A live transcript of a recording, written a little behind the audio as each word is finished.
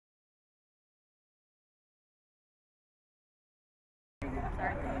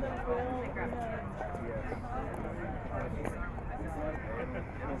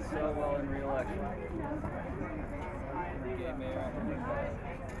You're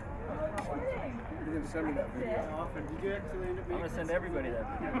going to send me that video. Did you actually end up I'm going to send everybody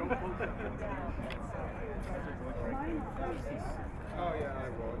that video. Oh, yeah, I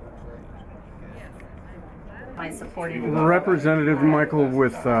will. By supporting Representative Michael,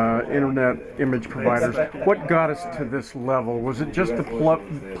 with internet image providers, what got us to this level? Was it just the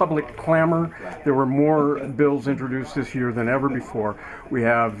public clamor? There were more bills introduced this year than ever before. We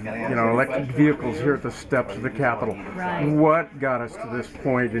have, electric vehicles here at the steps of the Capitol. Right. What got us to this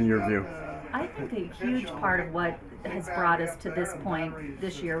point, in your view? I think a huge part of what has brought us to this point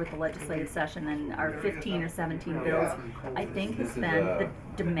this year with the legislative session and our 15 or 17 bills, I think, has been the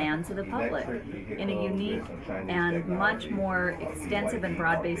demands of the public in a unique and much more extensive and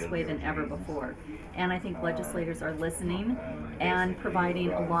broad-based way than ever before. And I think legislators are listening and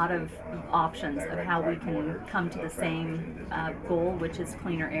providing a lot of options of how we can come to the same goal, which is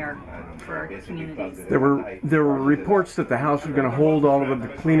cleaner air for our communities. There were reports that the House was going to hold all of the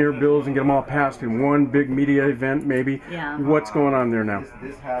clean air bills and get them all passed in one big media event, maybe. Yeah. What's going on there now?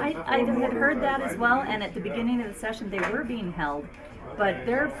 I had heard that as well, and at the beginning of the session they were being held, but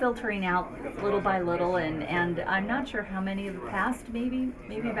they're filtering out little by little, and I'm not sure how many have passed. Maybe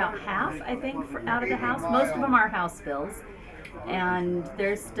about half, I think, out of the House. Most of them are House bills, and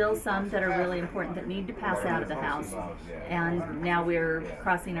there's still some that are really important that need to pass out of the House, and now we're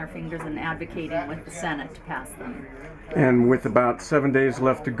crossing our fingers and advocating with the Senate to pass them. And with about 7 days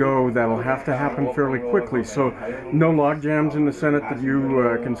left to go, that'll have to happen fairly quickly. So, no log jams in the Senate that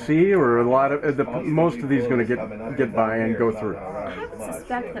you can see, or a lot of most of these going to get by and go through. I would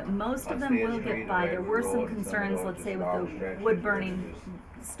suspect that most of them will get by. There were some concerns, let's say, with the wood burning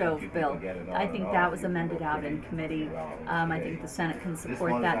stove bill. I think that was amended out in committee. I think the Senate can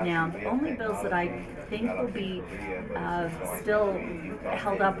support that now. The only bills that I think will be still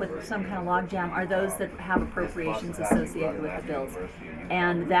held up with some kind of logjam are those that have appropriations associated with the bills.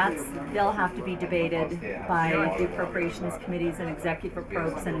 And they'll have to be debated by the appropriations committees and executive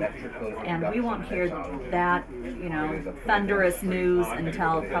probes, and we won't hear that, thunderous news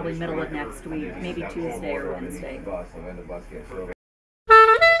until probably middle of next week, maybe Tuesday or Wednesday.